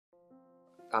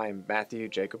I'm Matthew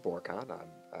Jacob Borcon. I'm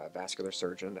a vascular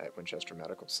surgeon at Winchester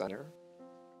Medical Center.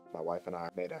 My wife and I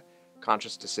made a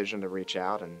conscious decision to reach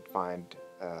out and find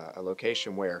a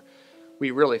location where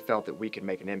we really felt that we could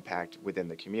make an impact within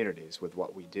the communities with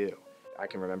what we do. I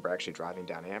can remember actually driving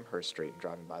down Amherst Street and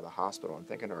driving by the hospital and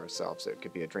thinking to ourselves it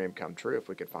could be a dream come true if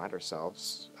we could find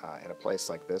ourselves in a place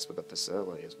like this with a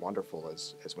facility as wonderful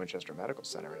as Winchester Medical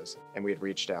Center is. And we had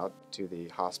reached out to the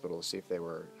hospital to see if they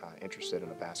were interested in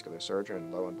a vascular surgeon,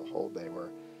 and lo and behold, they were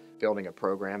building a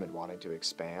program and wanting to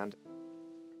expand.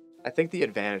 I think the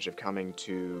advantage of coming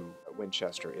to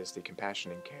Winchester is the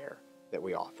compassion and care that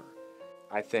we offer.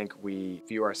 I think we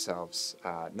view ourselves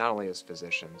not only as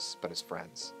physicians, but as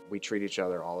friends. We treat each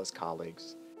other all as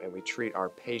colleagues, and we treat our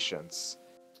patients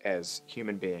as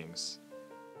human beings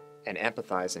and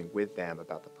empathizing with them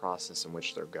about the process in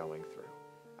which they're going through.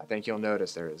 I think you'll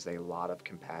notice there is a lot of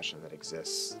compassion that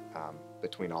exists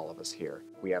between all of us here.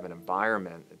 We have an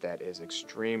environment that is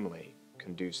extremely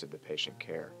conducive to patient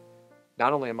care,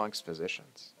 not only amongst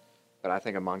physicians, but I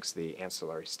think amongst the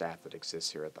ancillary staff that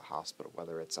exists here at the hospital,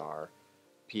 whether it's our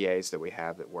PAs that we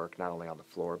have that work not only on the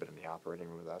floor but in the operating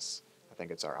room with us. I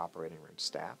think it's our operating room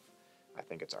staff. I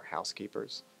think it's our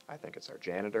housekeepers. I think it's our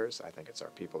janitors. I think it's our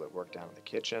people that work down in the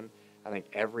kitchen. I think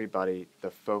everybody, the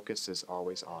focus is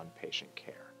always on patient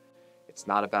care. It's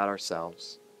not about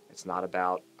ourselves. It's not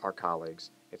about our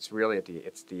colleagues. It's really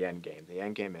it's the end game. The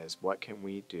end game is what can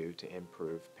we do to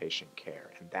improve patient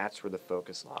care? And that's where the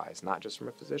focus lies, not just from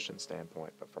a physician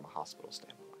standpoint, but from a hospital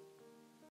standpoint.